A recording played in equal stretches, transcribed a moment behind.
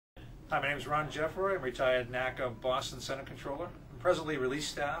Hi, my name is Geoffroy. I'm retired NATCA Boston Center Controller. I'm presently relief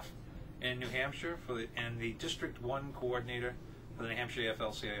staff in New Hampshire and the District 1 Coordinator for the New Hampshire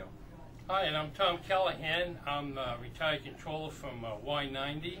afl-cio. Hi, and I'm Callahan. I'm a retired controller from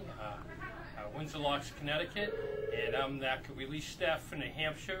Y90, Windsor Locks, Connecticut, and I'm NATCA relief staff for New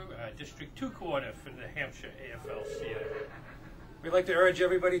Hampshire, District 2 Coordinator for the Hampshire afl-cio. We'd like to urge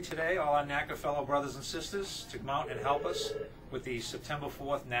everybody today, all our NATCA fellow brothers and sisters, to come out and help us with the September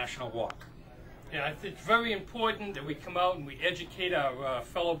 4th National Walk. Yeah, I think it's very important that we come out and we educate our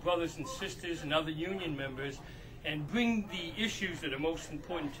fellow brothers and sisters and other union members and bring the issues that are most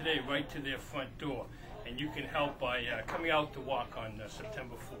important today right to their front door. And you can help by coming out to walk on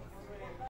September 4th.